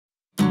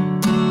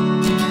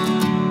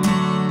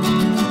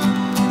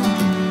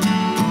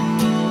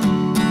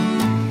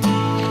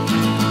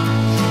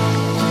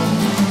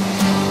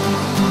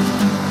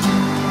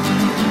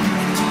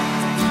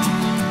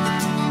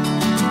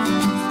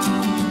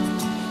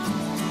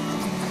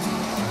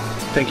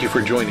Thank you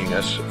for joining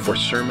us for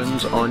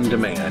Sermons on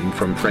Demand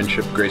from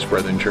Friendship Grace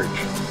Brethren Church.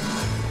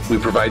 We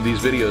provide these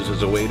videos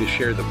as a way to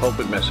share the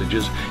pulpit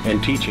messages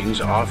and teachings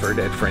offered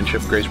at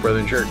Friendship Grace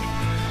Brethren Church.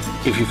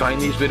 If you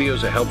find these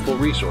videos a helpful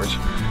resource,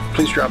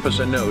 please drop us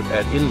a note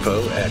at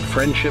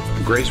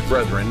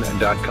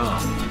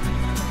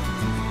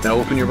info@friendshipgracebrethren.com. Now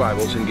open your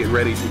Bibles and get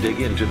ready to dig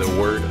into the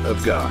Word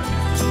of God.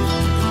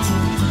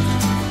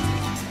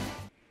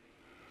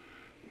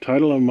 The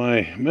title of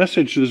my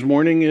message this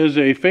morning is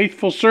A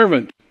Faithful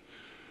Servant,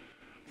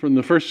 from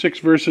the first 6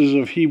 verses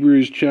of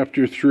Hebrews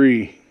chapter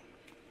 3.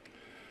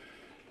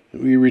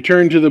 We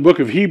return to the book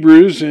of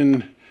Hebrews,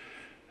 and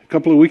a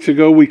couple of weeks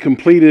ago we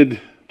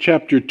completed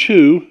chapter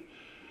 2.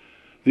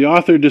 The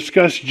author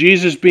discussed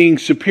Jesus being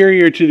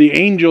superior to the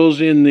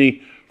angels in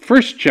the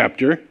first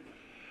chapter,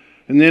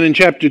 and then in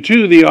chapter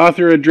 2 the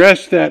author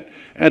addressed that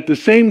at the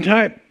same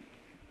time,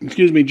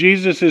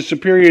 Jesus is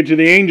superior to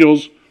the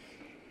angels,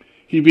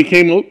 he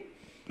became,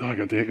 I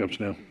got the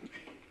hiccups now,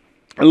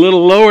 a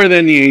little lower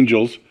than the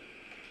angels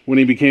when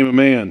he became a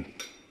man.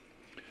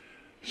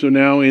 So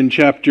now in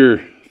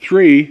chapter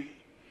 3,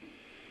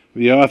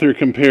 the author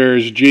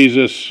compares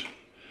Jesus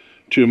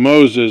to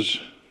Moses,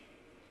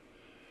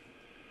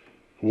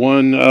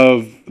 one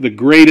of the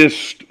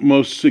greatest,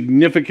 most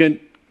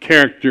significant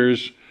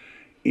characters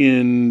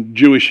in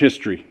Jewish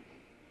history.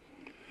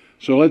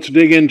 So let's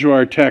dig into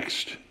our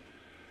text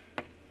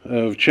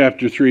of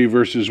chapter 3,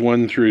 verses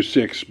 1 through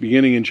 6,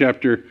 beginning in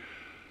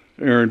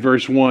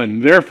verse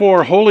 1.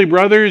 Therefore, holy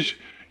brothers,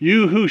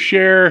 you who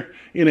share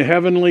in a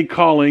heavenly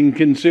calling,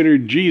 consider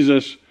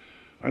Jesus.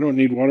 I don't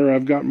need water.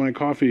 I've got my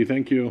coffee.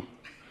 Thank you.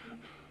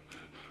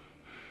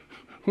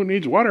 Who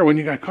needs water when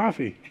you got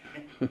coffee?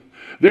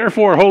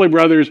 Therefore, holy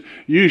brothers,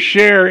 you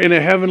share in a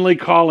heavenly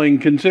calling,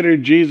 consider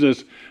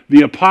Jesus,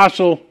 the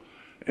apostle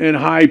and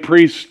high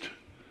priest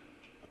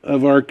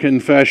of our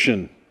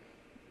confession.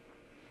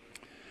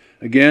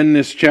 Again,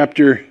 this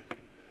chapter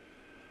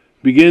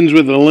begins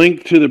with a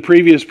link to the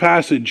previous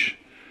passage.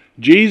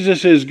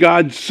 Jesus, as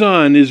God's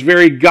Son, is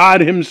very God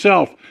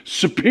himself,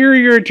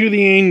 superior to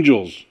the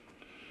angels,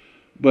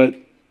 but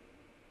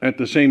at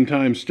the same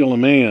time still a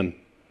man,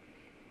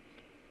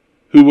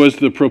 who was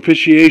the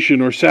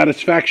propitiation or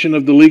satisfaction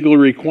of the legal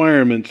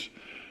requirements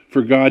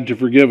for God to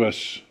forgive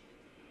us.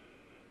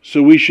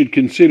 So we should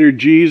consider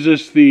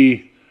Jesus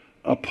the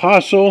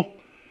apostle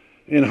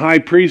and high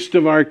priest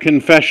of our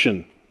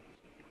confession.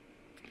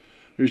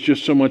 There's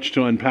just so much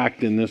to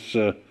unpack in this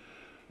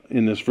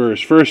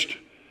verse. First,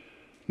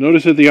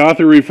 notice that the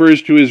author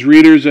refers to his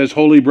readers as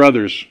holy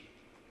brothers.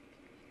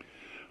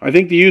 I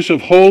think the use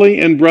of holy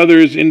and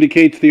brothers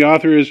indicates the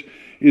author is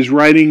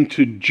writing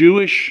to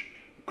Jewish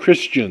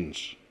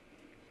Christians.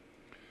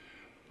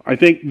 I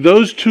think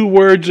those two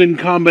words in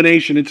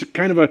combination, it's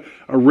kind of a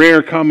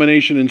rare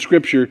combination in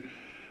Scripture,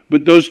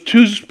 but those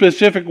two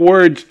specific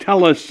words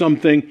tell us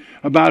something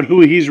about who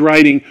he is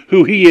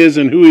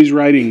and who he's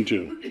writing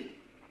to.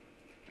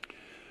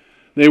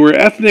 They were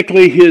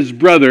ethnically his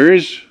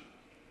brothers,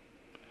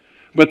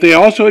 but they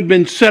also had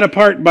been set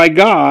apart by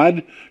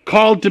God,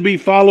 called to be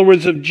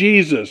followers of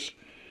Jesus.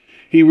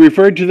 He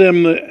referred to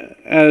them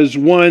as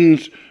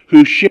ones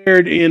who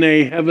shared in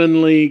a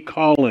heavenly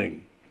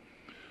calling.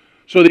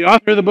 So the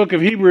author of the book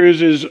of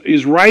Hebrews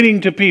is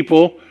writing to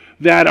people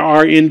that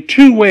are in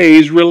two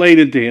ways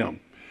related to him.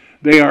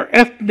 They are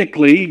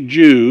ethnically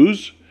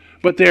Jews,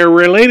 but they are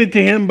related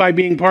to him by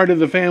being part of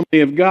the family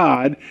of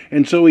God,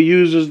 and so he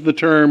uses the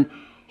term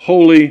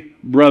holy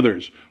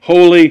brothers.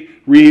 Holy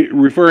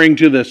referring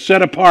to the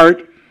set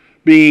apart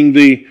being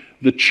the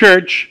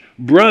church,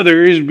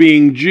 brothers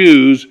being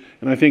Jews,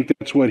 and I think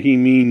that's what he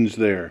means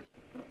there.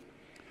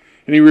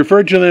 And he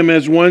referred to them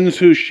as ones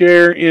who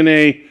share in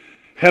a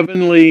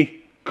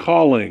heavenly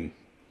calling.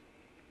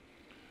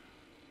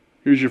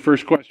 Here's your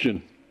first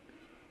question.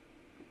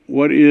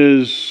 What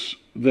is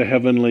the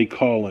heavenly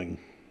calling?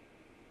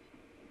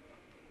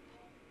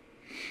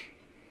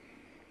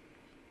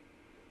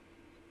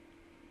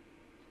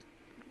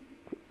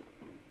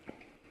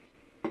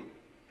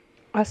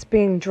 Us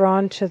being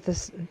drawn to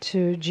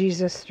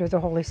Jesus through the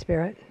Holy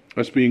Spirit.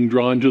 Us being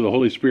drawn to the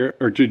Holy Spirit,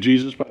 or to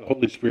Jesus by the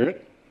Holy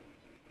Spirit.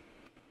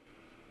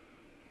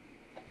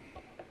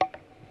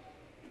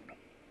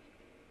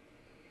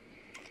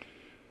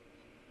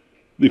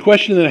 The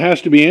question that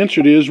has to be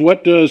answered is,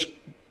 what does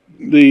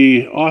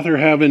the author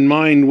have in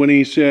mind when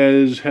he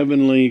says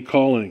heavenly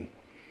calling?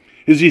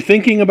 Is he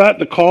thinking about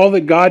the call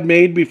that God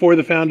made before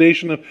the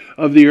foundation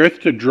of the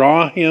earth to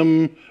draw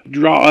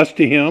us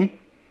to him?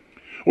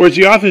 Or is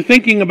the author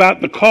thinking about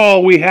the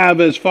call we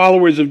have as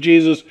followers of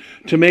Jesus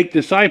to make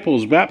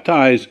disciples,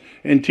 baptize,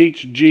 and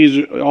teach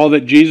Jesus all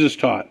that Jesus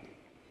taught?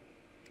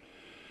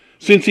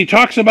 Since he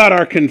talks about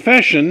our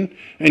confession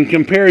and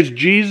compares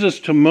Jesus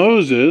to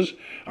Moses,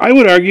 I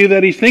would argue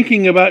that he's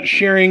thinking about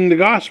sharing the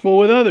gospel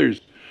with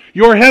others.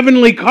 Your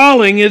heavenly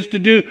calling is to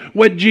do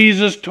what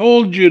Jesus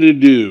told you to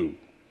do.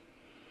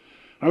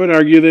 I would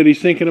argue that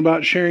he's thinking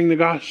about sharing the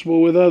gospel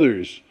with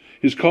others.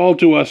 His call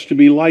to us to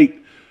be light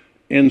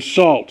and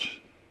salt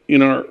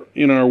in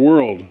our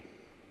world.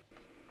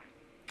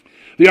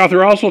 The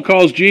author also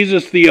calls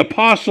Jesus the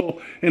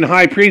apostle and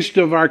high priest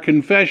of our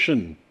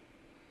confession.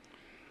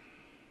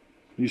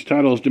 These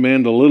titles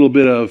demand a little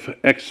bit of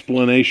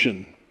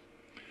explanation.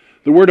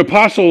 The word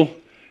apostle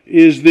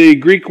is the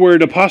Greek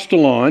word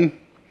apostolon.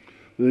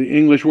 The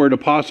English word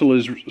apostle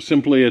is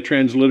simply a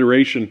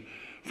transliteration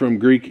from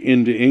Greek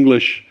into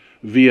English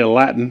via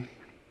Latin.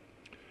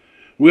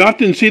 We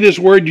often see this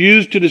word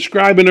used to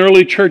describe an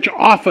early church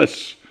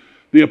office,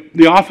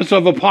 the office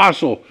of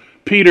apostle,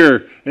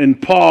 Peter and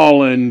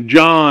Paul and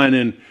John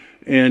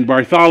and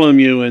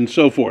Bartholomew and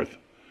so forth.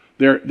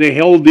 They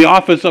held the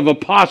office of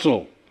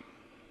apostle.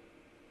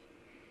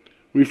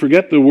 We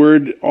forget the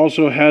word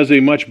also has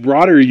a much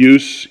broader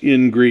use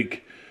in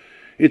Greek.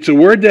 It's a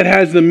word that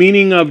has the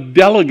meaning of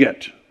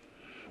delegate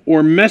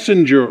or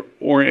messenger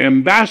or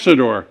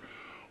ambassador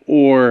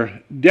or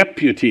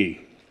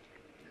deputy.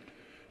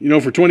 You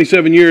know, for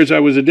 27 years I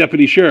was a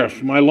deputy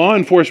sheriff. My law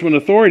enforcement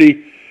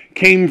authority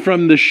came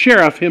from the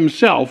sheriff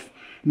himself,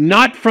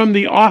 not from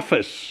the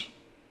office.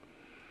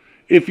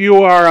 If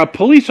you are a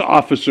police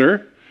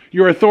officer,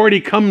 your authority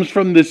comes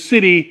from the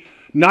city,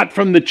 not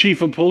from the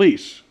chief of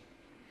police.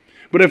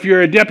 But if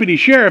you're a deputy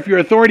sheriff, your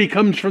authority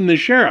comes from the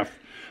sheriff.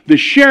 The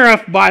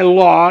sheriff, by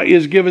law,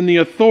 is given the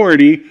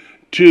authority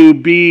to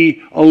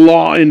be a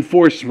law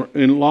enforcer.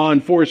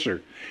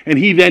 And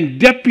he then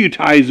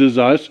deputizes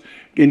us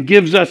and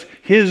gives us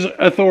his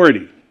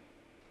authority.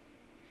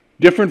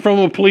 Different from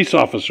a police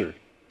officer.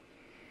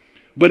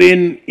 But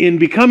in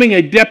becoming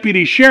a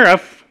deputy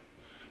sheriff,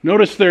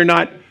 notice they're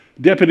not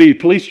deputy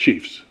police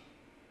chiefs.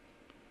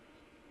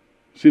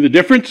 See the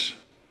difference?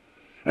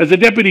 As a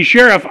deputy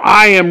sheriff,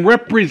 I am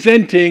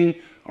representing,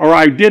 or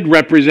I did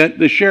represent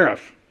the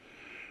sheriff.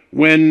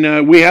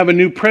 When we have a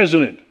new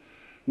president,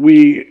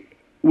 we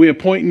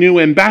appoint new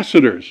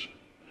ambassadors.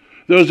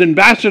 Those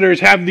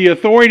ambassadors have the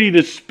authority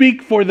to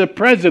speak for the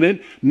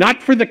president,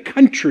 not for the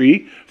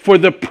country, for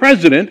the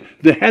president,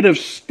 the head of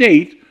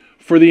state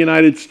for the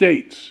United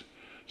States.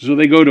 So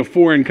they go to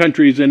foreign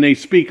countries and they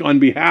speak on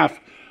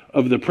behalf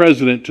of the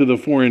president to the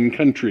foreign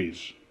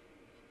countries.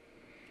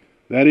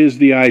 That is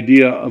the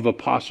idea of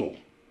apostle.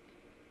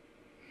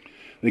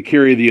 They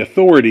carry the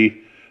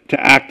authority to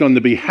act on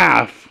the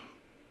behalf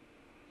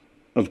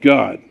of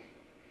God.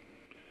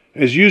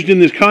 As used in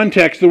this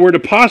context, the word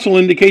apostle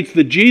indicates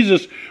that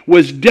Jesus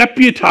was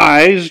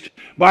deputized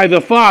by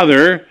the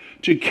Father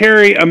to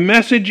carry a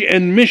message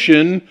and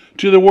mission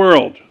to the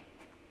world.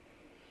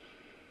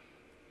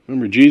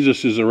 Remember,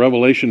 Jesus is a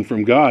revelation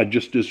from God,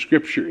 just as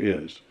Scripture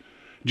is.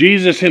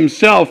 Jesus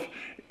himself,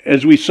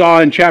 as we saw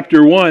in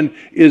chapter 1,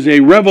 is a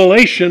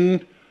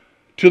revelation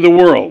to the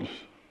world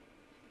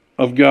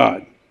of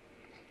God.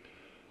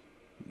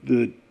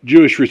 The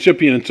Jewish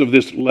recipients of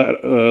this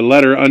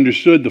letter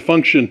understood the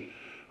function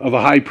of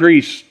a high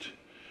priest.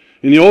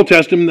 In the Old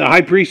Testament, the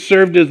high priest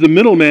served as the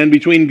middleman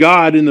between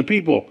God and the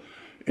people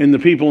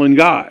and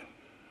God.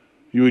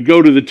 You would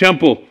go to the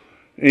temple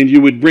and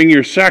you would bring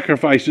your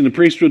sacrifice, and the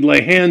priest would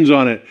lay hands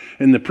on it,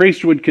 and the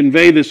priest would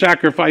convey the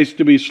sacrifice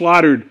to be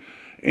slaughtered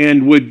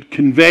and would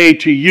convey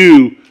to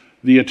you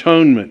the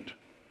atonement.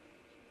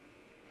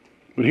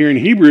 But here in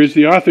Hebrews,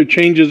 the author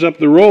changes up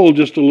the role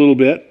just a little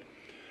bit.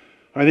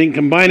 I think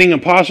combining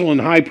apostle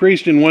and high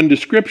priest in one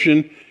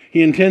description,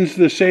 he intends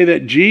to say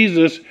that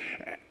Jesus,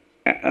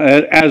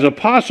 as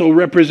apostle,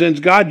 represents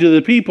God to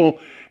the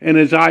people, and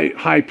as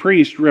high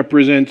priest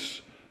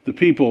represents the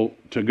people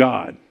to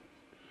God.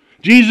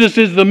 Jesus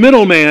is the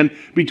middleman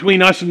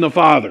between us and the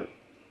Father.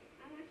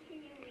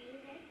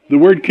 The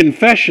word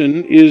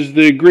confession is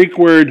the Greek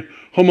word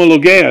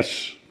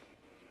homologeos.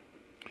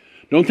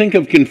 Don't think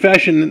of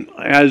confession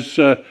as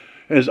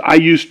I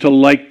used to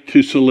like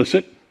to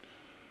solicit.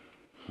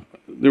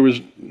 There was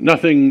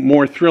nothing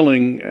more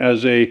thrilling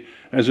as an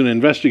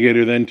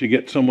investigator than to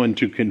get someone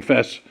to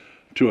confess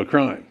to a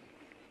crime.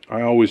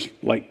 I always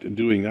liked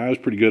doing that. I was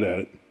pretty good at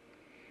it.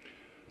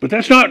 But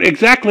that's not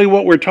exactly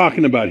what we're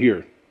talking about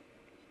here.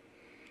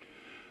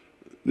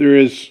 There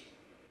is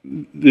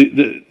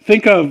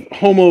think of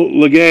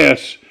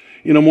homologeos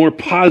in a more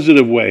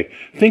positive way.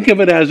 Think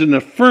of it as an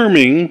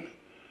affirming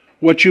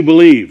what you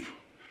believe.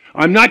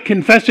 I'm not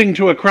confessing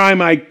to a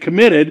crime I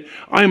committed.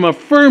 I'm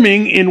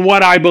affirming in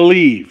what I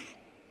believe.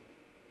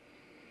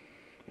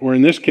 Or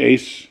in this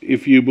case,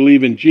 if you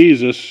believe in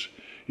Jesus,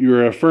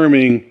 you're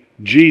affirming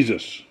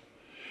Jesus.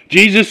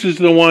 Jesus is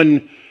the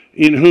one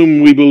in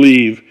whom we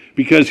believe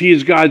because he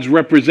is God's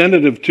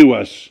representative to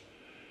us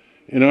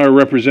and our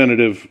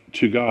representative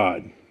to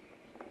God.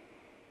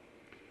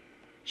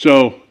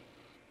 So,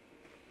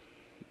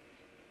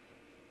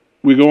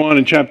 we go on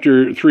in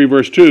chapter 3,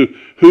 verse 2,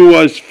 who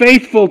was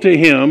faithful to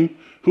him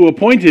who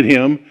appointed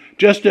him,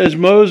 just as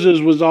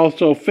Moses was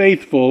also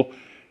faithful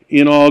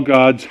in all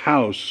God's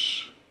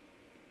house.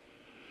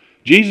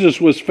 Jesus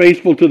was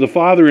faithful to the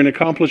Father in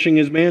accomplishing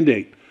his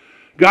mandate.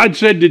 God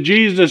said to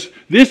Jesus,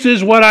 "This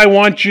is what I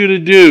want you to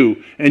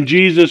do." And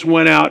Jesus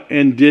went out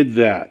and did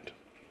that.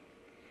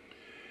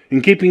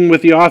 In keeping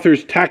with the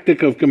author's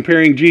tactic of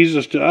comparing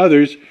Jesus to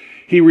others,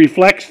 he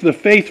reflects the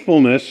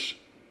faithfulness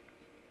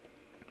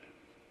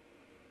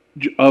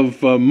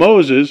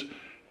Moses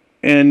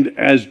and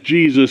as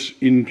Jesus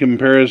in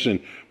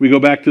comparison. We go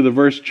back to the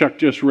verse Chuck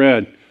just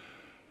read,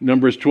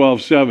 Numbers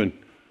 12:7.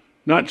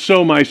 Not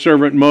so my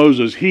servant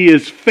Moses. He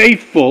is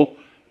faithful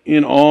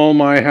in all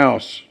my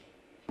house.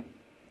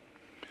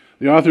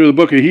 The author of the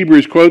book of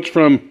Hebrews quotes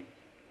from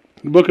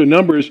the book of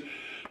Numbers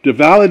to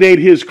validate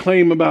his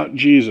claim about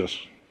Jesus.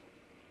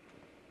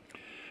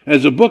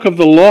 As a book of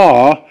the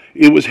law,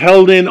 it was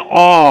held in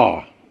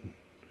awe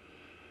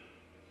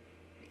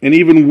and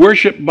even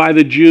worshipped by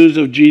the Jews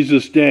of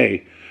Jesus'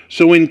 day.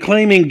 So in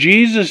claiming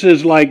Jesus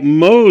is like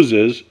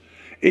Moses,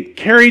 it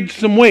carried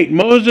some weight.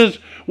 Moses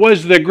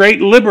was the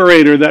great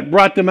liberator that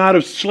brought them out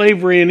of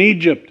slavery in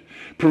Egypt,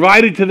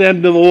 provided to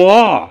them the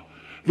law.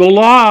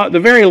 The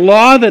very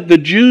law that the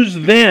Jews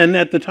then,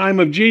 at the time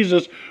of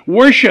Jesus,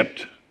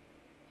 worshipped.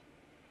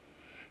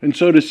 And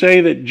so to say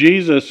that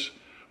Jesus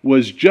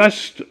was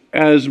just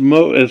as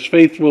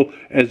faithful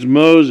as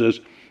Moses,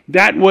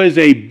 that was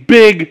a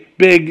big,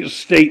 big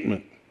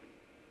statement.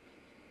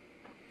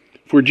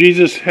 For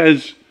Jesus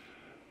has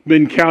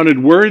been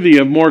counted worthy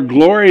of more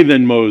glory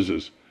than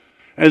Moses.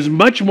 As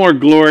much more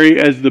glory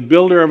as the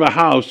builder of a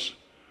house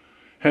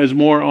has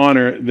more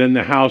honor than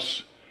the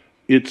house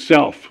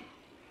itself.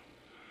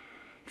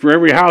 For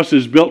every house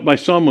is built by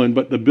someone,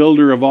 but the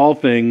builder of all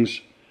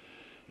things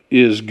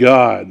is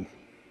God.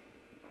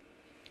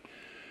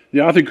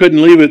 The author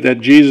couldn't leave it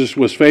that Jesus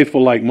was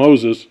faithful like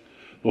Moses.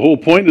 The whole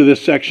point of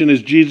this section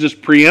is Jesus'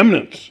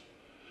 preeminence.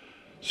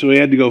 So he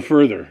had to go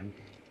further.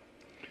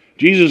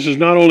 Jesus is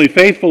not only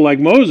faithful like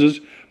Moses,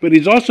 but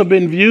he's also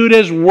been viewed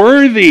as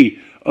worthy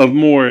of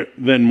more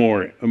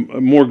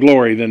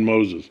glory than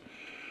Moses.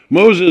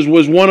 Moses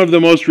was one of the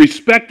most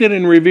respected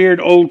and revered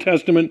Old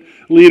Testament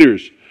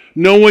leaders.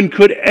 No one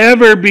could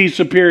ever be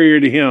superior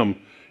to him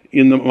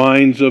in the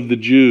minds of the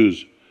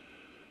Jews.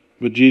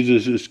 But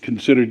Jesus is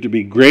considered to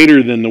be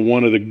greater than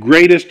one of the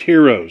greatest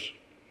heroes.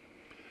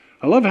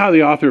 I love how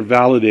the author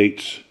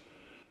validates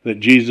that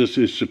Jesus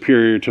is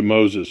superior to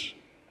Moses.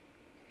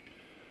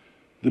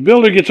 The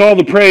builder gets all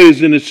the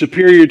praise and is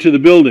superior to the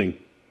building.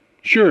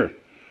 Sure,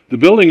 the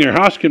building your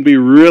house can be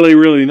really,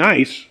 really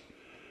nice,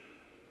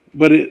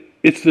 but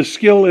it's the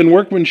skill and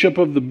workmanship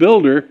of the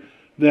builder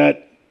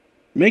that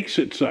makes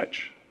it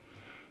such.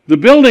 The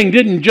building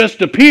didn't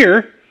just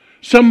appear,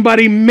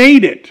 somebody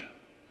made it.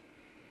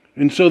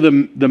 And so the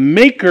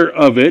maker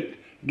of it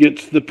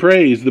gets the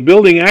praise. The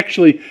building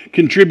actually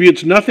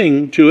contributes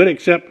nothing to it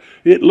except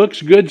it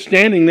looks good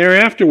standing there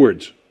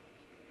afterwards.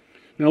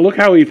 Now look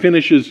how he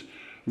finishes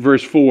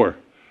verse 4.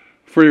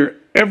 For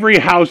every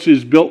house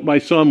is built by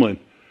someone,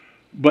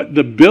 but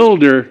the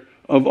builder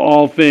of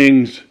all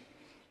things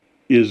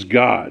is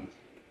God.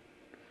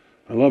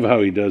 I love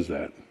how he does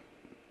that.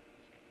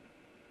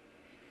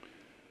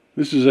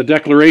 This is a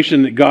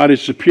declaration that God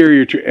is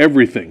superior to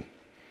everything.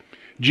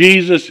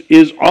 Jesus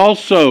is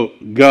also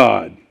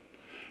God.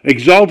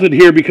 Exalted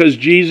here because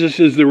Jesus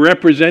is the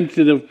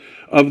representative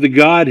of the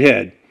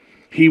Godhead.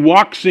 He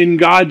walks in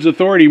God's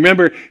authority.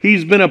 Remember,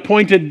 he's been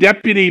appointed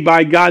deputy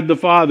by God the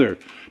Father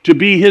to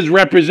be his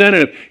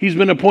representative. He's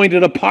been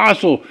appointed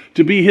apostle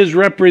to be his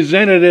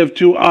representative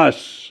to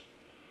us.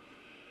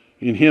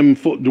 In him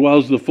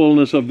dwells the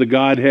fullness of the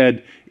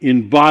Godhead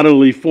in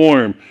bodily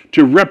form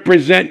to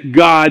represent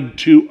God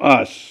to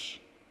us.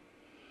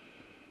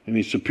 And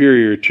he's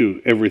superior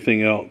to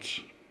everything else.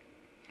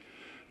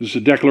 This is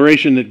a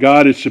declaration that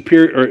God is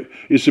superior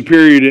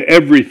to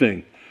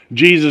everything.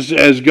 Jesus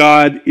as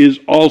God is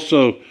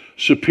also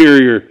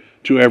superior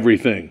to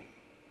everything.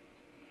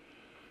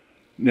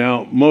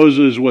 Now,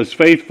 Moses was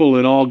faithful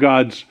in all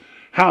God's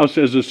house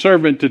as a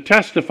servant to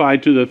testify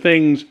to the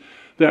things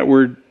that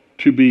were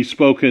to be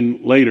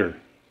spoken later.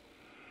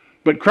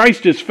 But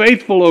Christ is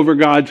faithful over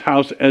God's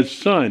house as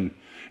Son,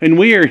 and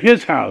we are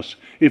his house,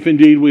 if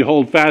indeed we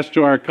hold fast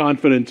to our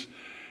confidence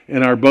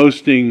and our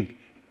boasting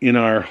in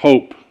our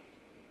hope.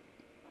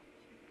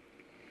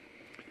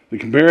 The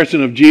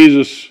comparison of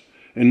Jesus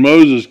and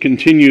Moses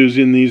continues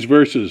in these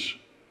verses.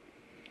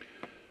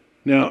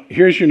 Now,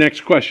 here's your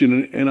next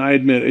question, and I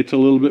admit it's a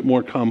little bit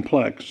more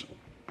complex.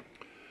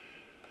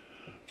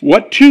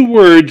 What two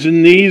words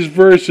in these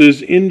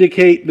verses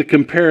indicate the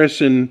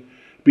comparison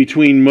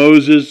between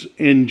Moses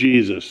and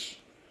Jesus?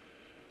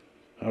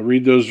 I'll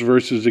read those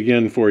verses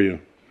again for you.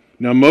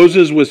 Now,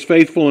 Moses was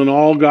faithful in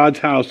all God's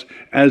house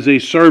as a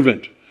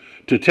servant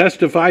to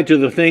testify to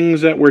the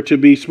things that were to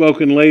be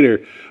spoken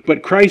later.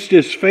 But Christ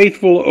is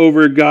faithful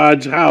over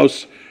God's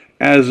house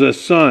as a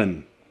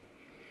son.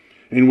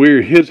 And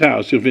we're his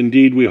house if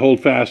indeed we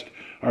hold fast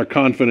our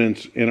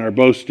confidence and our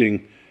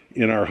boasting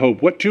in our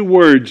hope. What two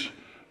words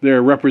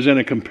there represent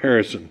a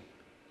comparison?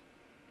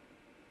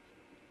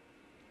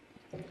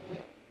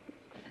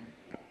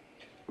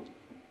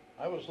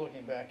 I was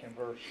looking back in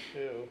verse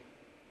 2,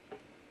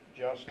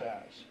 just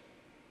as.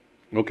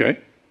 Okay.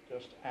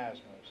 Just as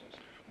Moses.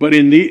 But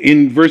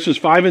in verses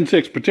 5 and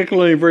 6,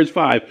 particularly in verse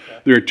 5,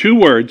 okay, there are two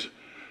words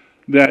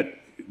that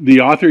the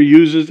author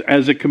uses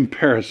as a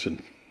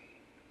comparison.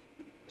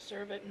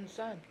 Servant and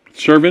son.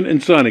 Servant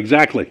and son,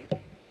 exactly.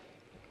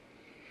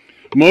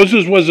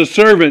 Moses was a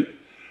servant,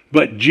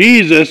 but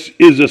Jesus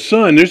is a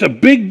son. There's a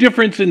big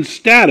difference in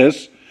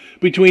status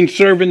between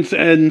servants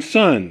and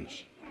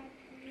sons.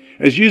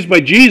 As used by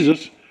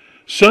Jesus,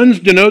 sons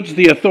denotes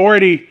the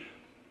authority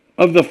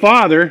of the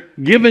Father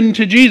given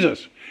to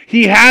Jesus.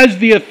 He has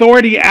the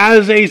authority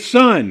as a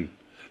son.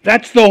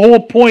 That's the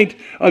whole point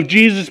of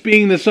Jesus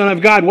being the Son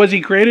of God. Was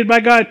he created by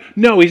God?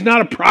 No, he's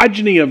not a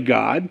progeny of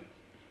God.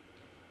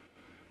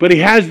 But he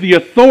has the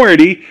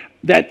authority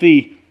that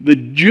the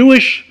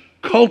Jewish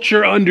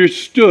culture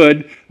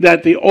understood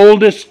that the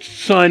oldest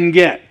son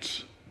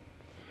gets.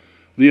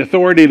 The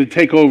authority to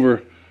take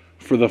over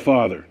for the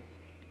Father.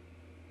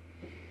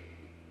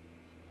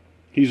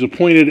 He's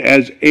appointed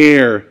as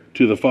heir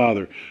to the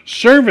Father.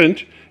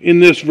 Servant in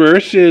this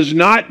verse is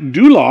not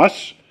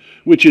doulos,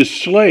 which is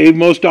slave,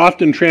 most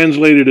often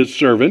translated as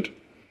servant.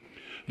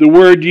 The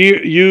word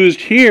used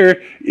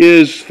here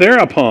is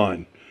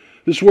therapon.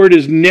 This word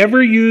is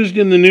never used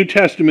in the New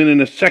Testament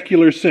in a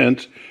secular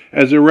sense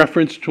as a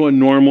reference to a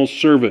normal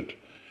servant.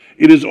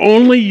 It is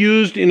only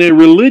used in a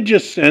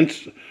religious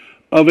sense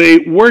of a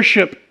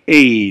worship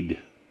aid.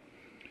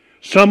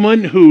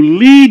 Someone who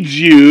leads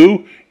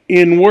you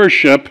in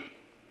worship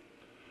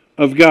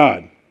of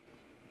God.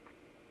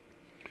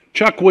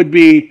 Chuck would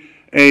be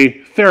a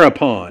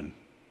therapon.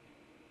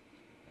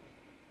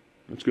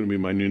 That's going to be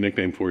my new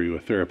nickname for you, a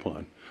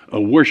therapon,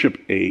 a worship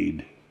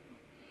aid.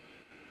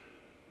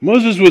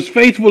 Moses was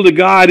faithful to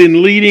God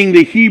in leading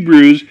the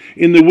Hebrews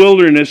in the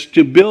wilderness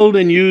to build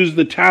and use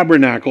the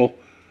tabernacle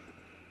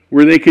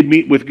where they could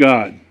meet with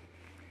God.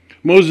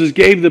 Moses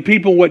gave the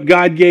people what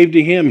God gave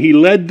to him. He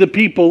led the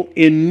people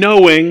in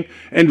knowing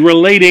and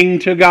relating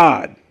to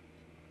God.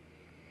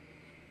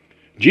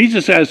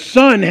 Jesus as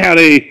son had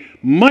a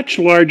much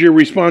larger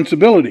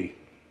responsibility.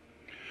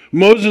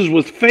 Moses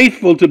was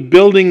faithful to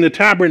building the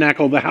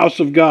tabernacle, the house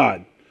of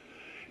God.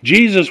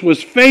 Jesus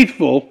was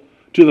faithful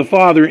to the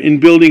Father in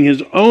building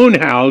his own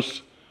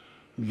house,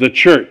 the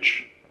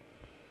church.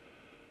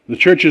 The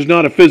church is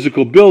not a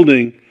physical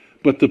building,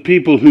 but the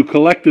people who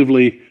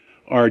collectively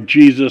are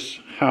Jesus'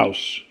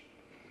 house.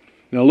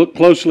 Now look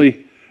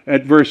closely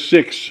at verse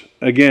 6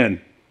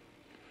 again.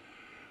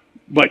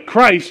 But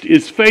Christ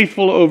is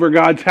faithful over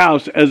God's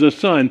house as a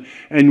son,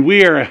 and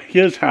we are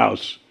his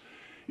house,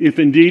 if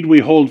indeed we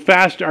hold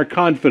fast our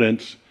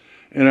confidence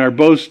and our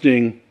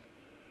boasting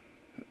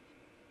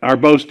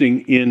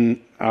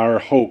in our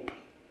hope.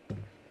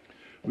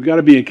 We've got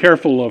to be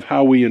careful of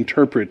how we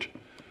interpret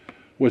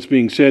what's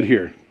being said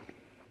here.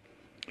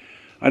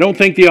 I don't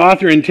think the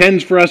author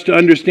intends for us to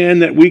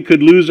understand that we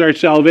could lose our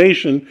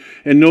salvation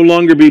and no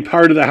longer be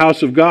part of the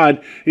house of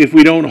God if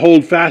we don't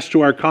hold fast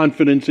to our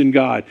confidence in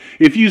God.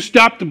 If you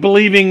stopped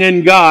believing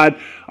in God,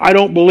 I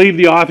don't believe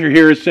the author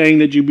here is saying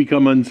that you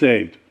become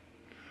unsaved.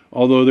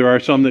 Although there are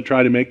some that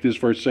try to make this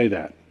verse say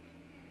that.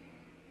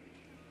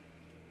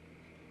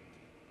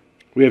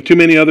 We have too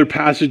many other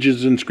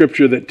passages in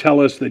Scripture that tell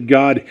us that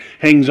God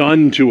hangs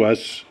on to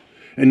us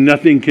and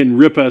nothing can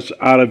rip us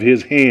out of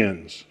his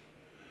hands.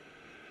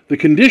 The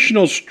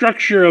conditional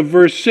structure of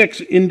verse 6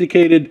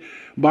 indicated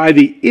by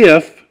the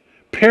if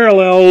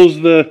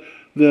parallels the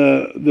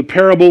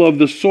parable of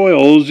the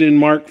soils in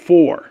Mark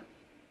 4.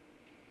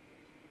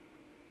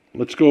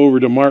 Let's go over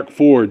to Mark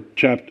 4,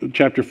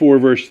 chapter 4,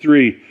 verse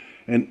 3,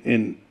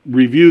 and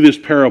review this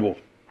parable.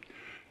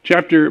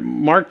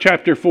 Mark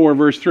chapter 4,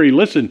 verse 3.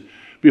 Listen,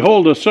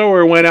 behold, a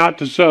sower went out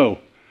to sow.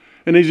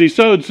 And as he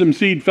sowed, some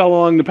seed fell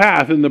along the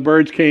path, and the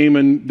birds came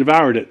and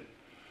devoured it.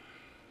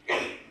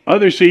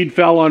 Other seed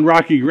fell on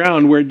rocky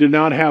ground where it did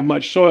not have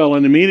much soil,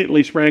 and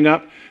immediately sprang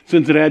up,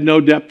 since it had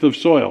no depth of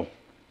soil.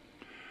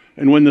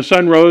 And when the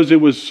sun rose, it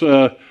was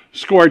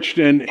scorched,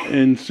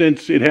 and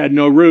since it had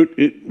no root,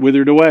 it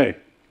withered away.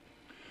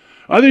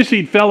 Other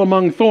seed fell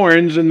among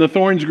thorns, and the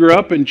thorns grew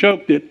up and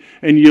choked it,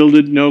 and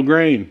yielded no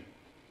grain.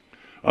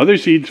 Other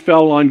seeds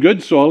fell on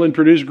good soil and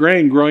produced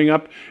grain, growing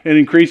up and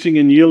increasing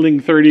and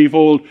yielding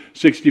 30-fold,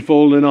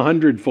 60-fold, and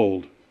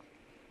 100-fold.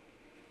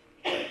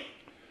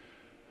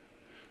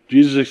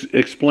 Jesus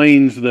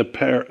explains the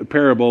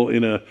parable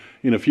in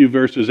a few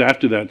verses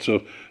after that.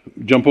 So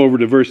jump over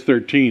to verse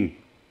 13.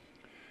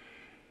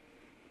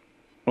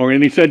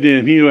 And he said to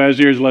him, he who has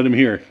ears, let him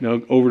hear.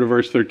 Now over to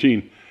verse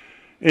 13.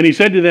 And he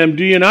said to them,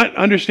 do you not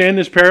understand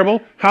this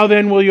parable? How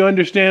then will you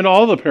understand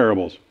all the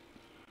parables?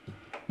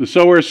 The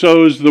sower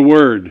sows the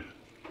word.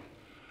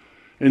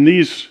 And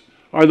these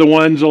are the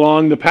ones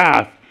along the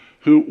path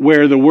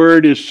where the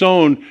word is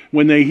sown.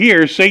 When they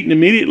hear, Satan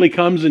immediately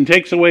comes and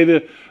takes away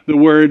the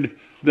word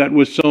that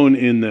was sown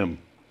in them.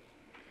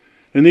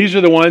 And these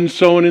are the ones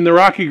sown in the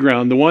rocky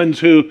ground, the ones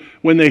who,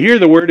 when they hear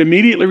the word,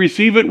 immediately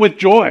receive it with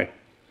joy.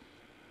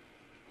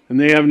 And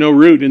they have no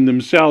root in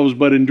themselves,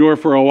 but endure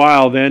for a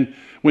while. Then,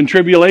 when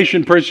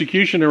tribulation,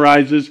 persecution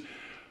arises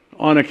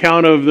on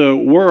account of the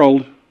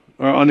world,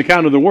 or on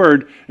account of the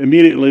word,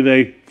 immediately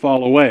they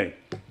fall away.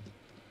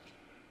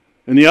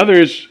 And the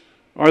others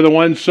are the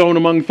ones sown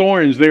among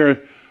thorns. They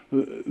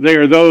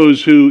are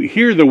those who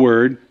hear the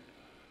word,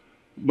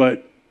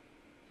 but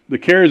The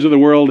cares of the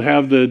world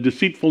have the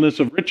deceitfulness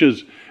of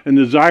riches, and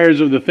the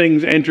desires of the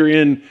things enter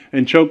in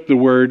and choke the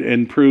word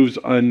and proves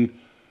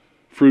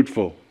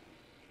unfruitful.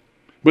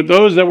 But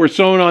those that were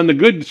sown on the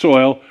good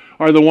soil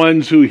are the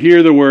ones who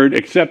hear the word,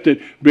 accept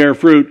it, bear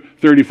fruit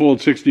 30-fold,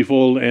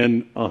 60-fold,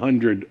 and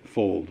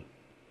 100-fold.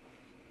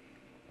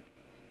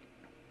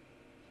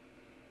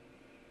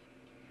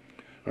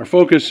 Our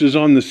focus is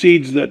on the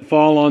seeds that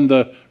fall on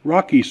the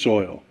rocky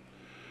soil.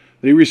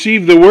 They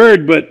received the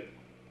word, but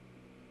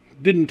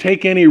didn't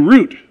take any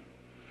root.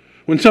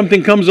 When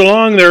something comes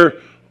along,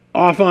 they're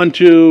off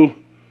onto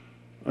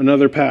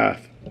another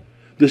path.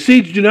 The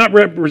seeds do not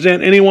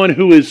represent anyone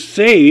who is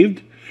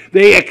saved.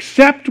 They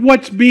accept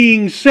what's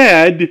being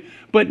said,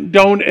 but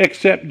don't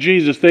accept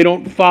Jesus. They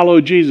don't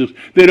follow Jesus.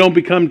 They don't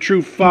become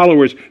true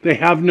followers. They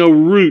have no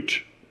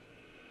root.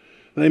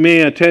 They may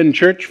attend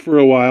church for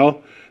a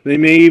while. They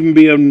may even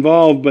be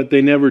involved, but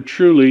they never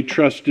truly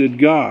trusted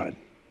God.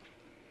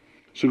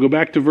 So go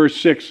back to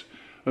verse 6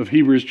 of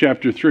Hebrews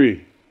chapter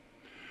 3.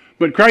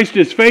 But Christ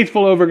is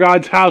faithful over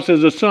God's house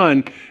as a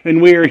son,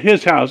 and we are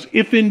his house,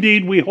 if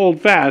indeed we hold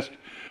fast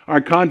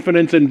our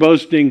confidence and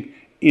boasting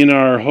in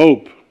our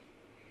hope.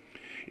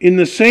 In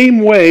the same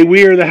way,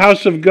 we are the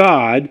house of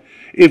God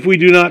if we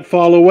do not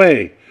fall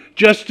away.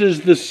 Just as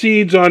the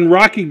seeds on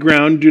rocky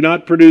ground do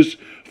not produce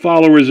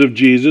followers of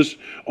Jesus,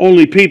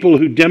 only people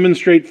who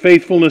demonstrate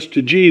faithfulness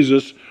to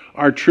Jesus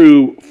are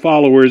true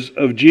followers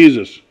of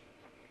Jesus.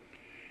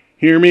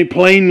 Hear me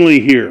plainly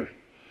here.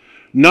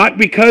 Not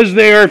because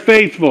they are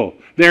faithful.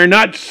 They are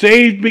not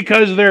saved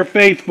because they're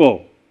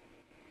faithful.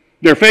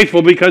 They're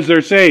faithful because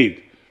they're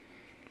saved.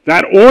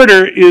 That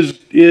order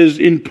is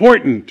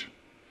important.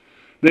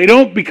 They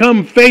don't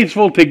become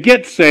faithful to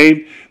get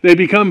saved. They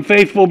become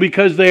faithful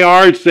because they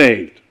are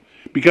saved.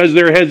 Because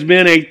there has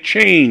been a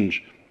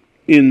change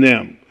in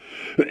them.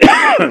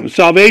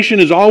 Salvation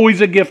is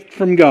always a gift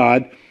from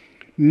God,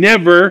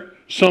 never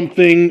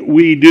something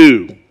we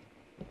do.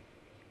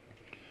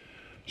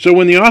 So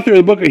when the author of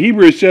the book of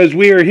Hebrews says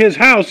we are his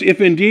house,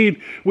 if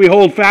indeed we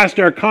hold fast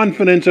our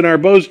confidence and our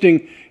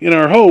boasting in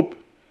our hope,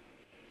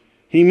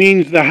 he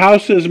means the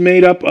house is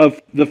made up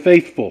of the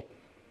faithful.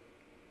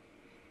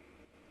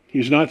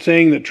 He's not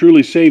saying that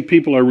truly saved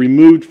people are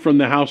removed from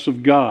the house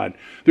of God.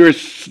 There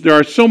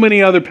are so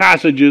many other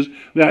passages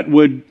that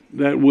would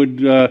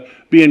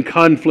be in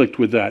conflict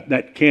with that.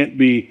 That can't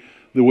be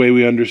the way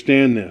we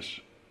understand this.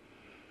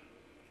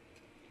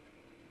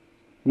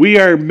 We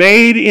are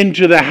made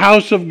into the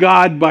house of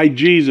God by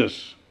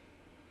Jesus.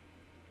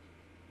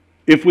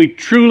 If we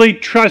truly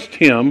trust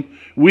him,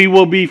 we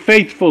will be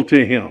faithful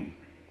to him.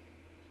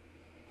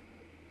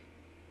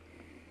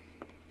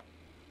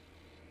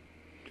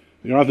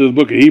 The author of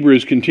the book of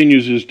Hebrews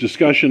continues his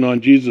discussion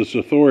on Jesus'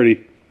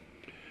 authority.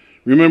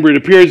 Remember, it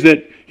appears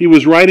that he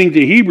was writing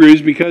to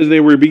Hebrews because they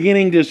were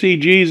beginning to see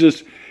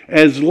Jesus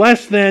as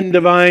less than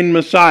divine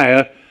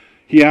Messiah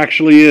he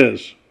actually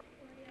is.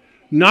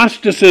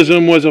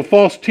 Gnosticism was a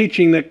false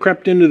teaching that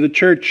crept into the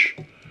church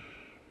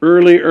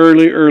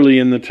early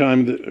in the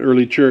time of the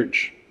early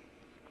church.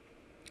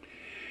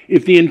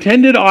 If the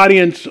intended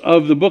audience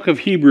of the book of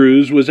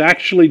Hebrews was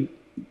actually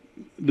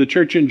the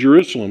church in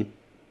Jerusalem,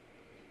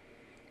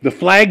 the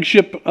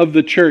flagship of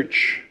the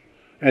church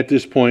at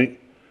this point,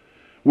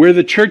 where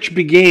the church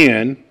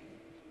began,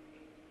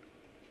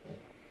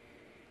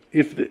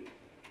 if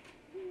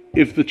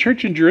the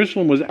church in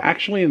Jerusalem was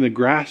actually in the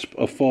grasp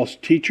of false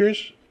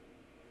teachers,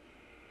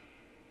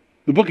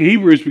 the book of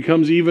Hebrews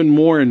becomes even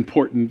more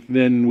important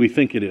than we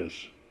think it is.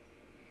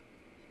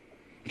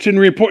 It's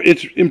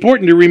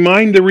important to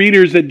remind the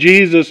readers that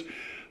Jesus,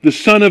 the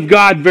Son of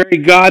God, very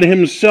God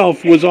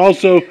himself, was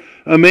also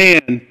a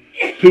man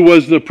who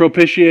was the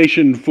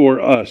propitiation for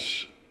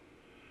us.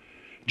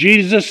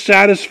 Jesus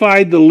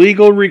satisfied the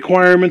legal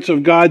requirements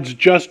of God's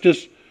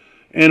justice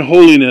and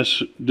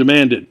holiness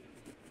demanded.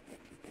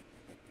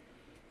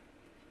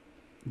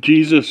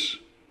 Jesus,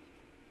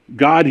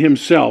 God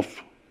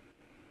himself,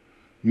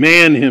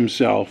 man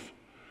himself,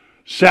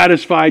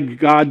 satisfied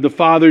God the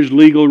Father's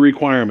legal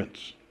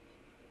requirements.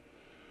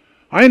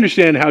 I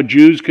understand how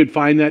Jews could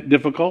find that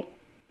difficult.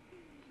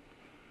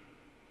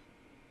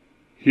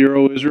 Hear,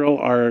 O Israel,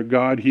 our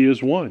God, he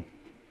is one.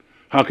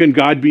 How can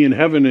God be in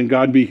heaven and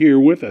God be here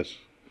with us?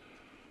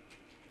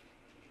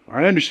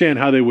 I understand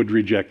how they would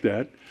reject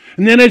that.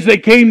 And then as they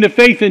came to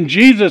faith in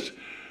Jesus,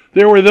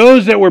 there were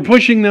those that were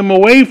pushing them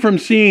away from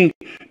seeing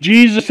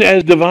Jesus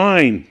as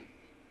divine.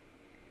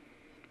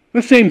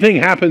 The same thing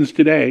happens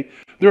today.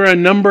 There are a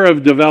number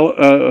of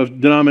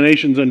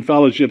denominations and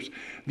fellowships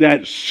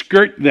that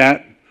skirt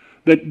that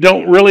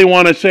don't really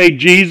want to say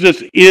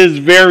Jesus is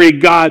very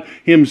God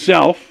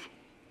himself.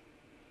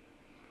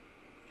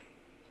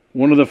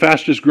 One of the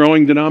fastest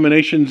growing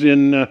denominations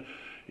in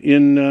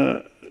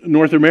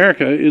North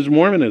America is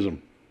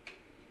Mormonism.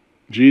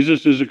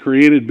 Jesus is a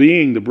created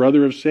being, the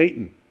brother of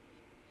Satan.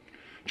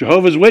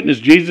 Jehovah's Witness,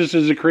 Jesus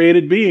is a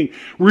created being,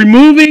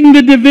 removing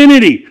the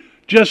divinity,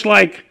 just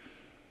like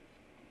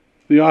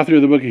the author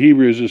of the book of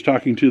Hebrews is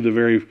talking to the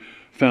very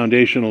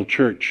foundational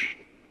church.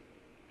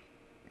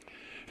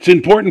 It's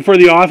important for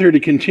the author to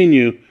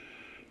continue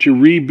to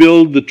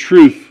rebuild the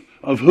truth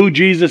of who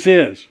Jesus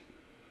is.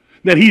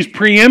 That he's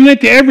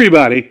preeminent to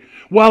everybody,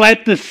 while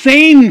at the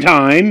same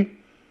time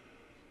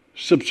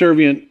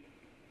subservient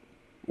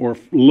or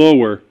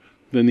lower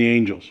than the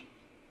angels.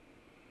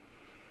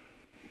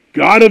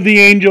 God of the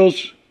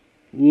angels,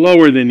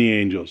 lower than the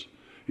angels,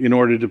 in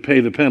order to pay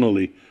the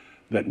penalty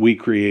that we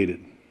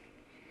created.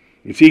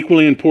 It's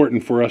equally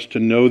important for us to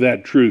know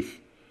that truth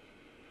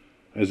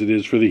as it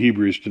is for the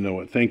Hebrews to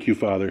know it. Thank you,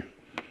 Father,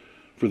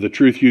 for the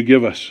truth you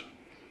give us.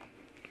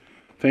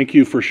 Thank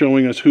you for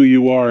showing us who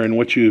you are and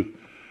what you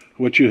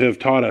have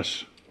taught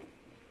us.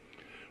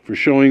 For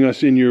showing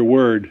us in your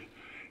word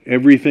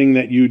everything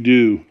that you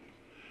do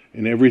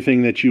and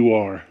everything that you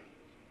are.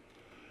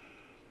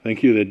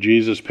 Thank you that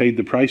Jesus paid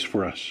the price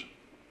for us,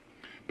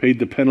 paid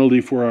the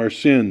penalty for our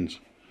sins,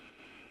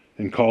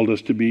 and called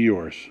us to be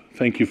yours.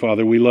 Thank you,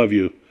 Father. We love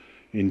you.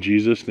 In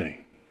Jesus' name,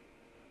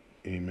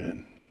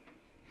 amen.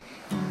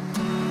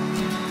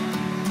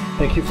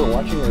 Thank you for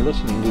watching or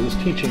listening to this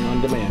teaching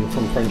on demand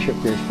from Friendship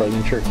Grace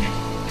Brethren Church.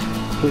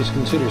 Please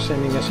consider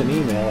sending us an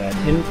email at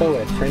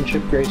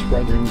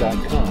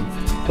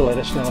info@friendshipgracebrethren.com to let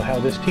us know how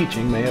this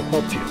teaching may have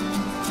helped you.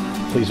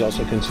 Please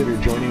also consider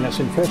joining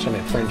us in person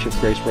at Friendship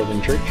Grace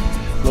Brethren Church,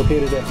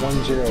 located at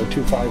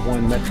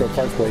 10251 Metro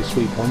Parkway,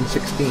 Suite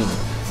 116,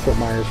 Fort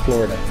Myers,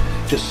 Florida,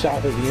 just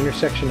south of the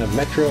intersection of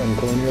Metro and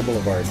Colonial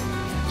Boulevard.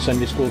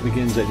 Sunday school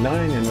begins at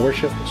 9 and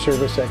worship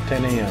service at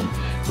 10 a.m.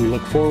 We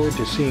look forward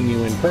to seeing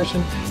you in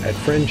person at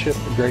Friendship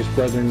Grace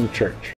Brethren Church.